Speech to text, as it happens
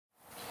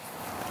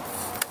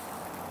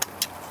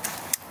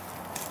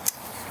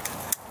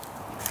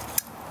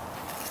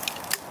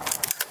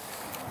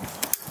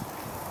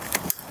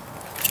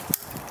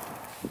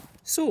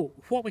So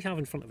what we have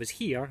in front of us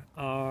here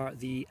are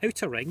the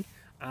outer ring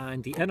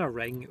and the inner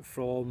ring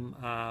from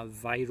a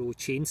Vyro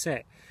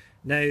chainset.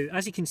 Now,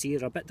 as you can see,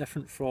 they're a bit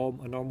different from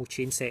a normal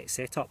chainset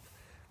setup.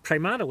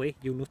 Primarily,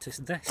 you'll notice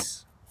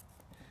this.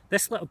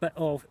 This little bit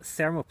of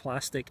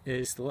thermoplastic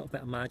is the little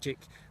bit of magic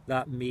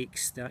that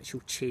makes the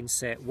actual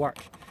chainset work.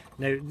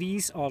 Now,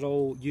 these are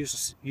all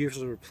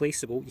user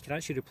replaceable. You can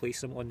actually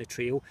replace them on the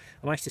trail.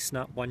 I managed to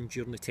snap one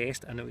during the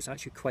test and it was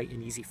actually quite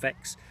an easy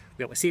fix.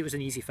 Well, I say it was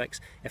an easy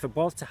fix. If I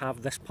bothered to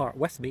have this part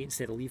with me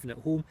instead of leaving it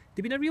at home,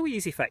 it'd been a really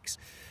easy fix.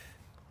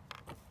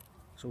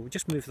 So we'll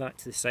just move that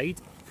to the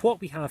side. What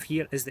we have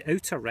here is the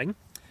outer ring.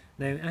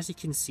 Now, as you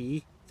can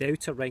see, the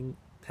outer ring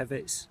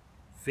pivots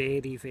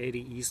very,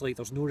 very easily.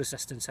 There's no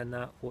resistance in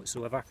that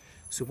whatsoever.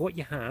 So what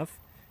you have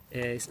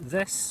is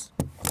this,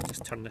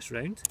 just turn this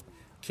round,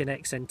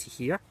 connects into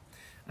here,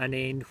 and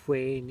then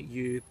when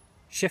you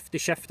shift the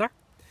shifter,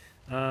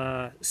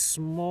 this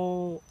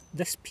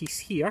piece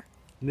here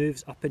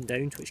moves up and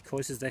down, which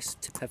causes this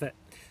to pivot.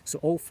 So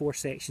all four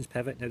sections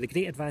pivot. Now the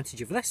great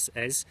advantage of this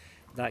is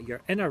that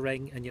your inner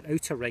ring and your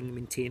outer ring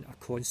maintain a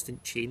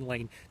constant chain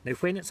line. Now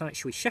when it's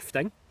actually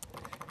shifting,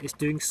 it's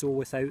doing so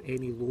without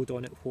any load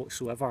on it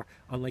whatsoever,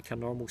 unlike a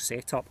normal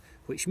setup,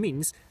 which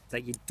means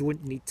that you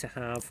don't need to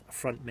have a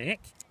front mech.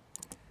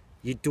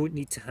 You don't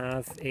need to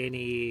have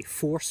any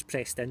force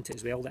pressed into it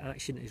as well. The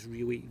action is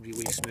really,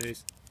 really smooth.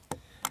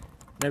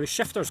 Now as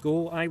shifters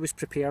go, I was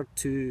prepared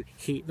to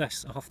hate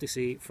this, I have to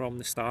say, from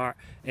the start.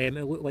 It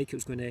looked like it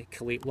was going to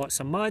collate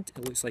lots of mud,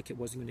 it looks like it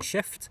wasn't going to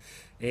shift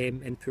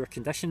in poor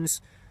conditions.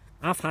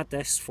 I've had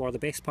this for the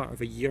best part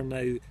of a year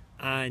now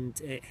and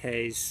it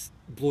has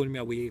blown me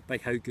away by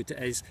how good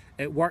it is.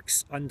 It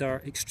works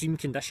under extreme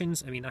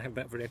conditions. I mean, I have a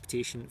bit of a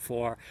reputation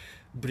for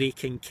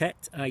breaking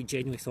kit. I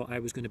genuinely thought I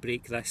was going to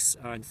break this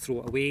and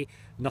throw it away.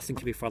 Nothing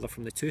could be further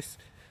from the truth.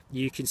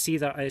 You can see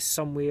there is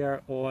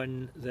somewhere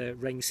on the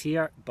rings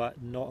here,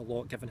 but not a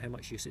lot given how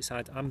much use it's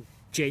had. I'm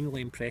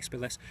genuinely impressed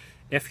with this.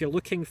 If you're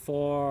looking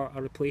for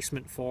a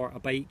replacement for a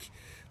bike,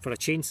 for a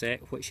chainset,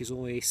 which is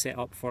only set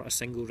up for a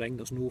single ring,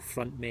 there's no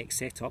front mech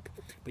setup,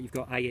 but you've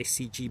got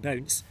ISCG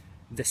mounts,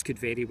 this could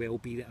very well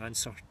be the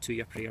answer to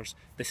your prayers.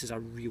 This is a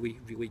really,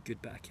 really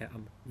good bit of kit.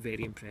 I'm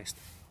very impressed.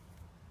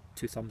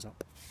 2 thumbs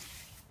up.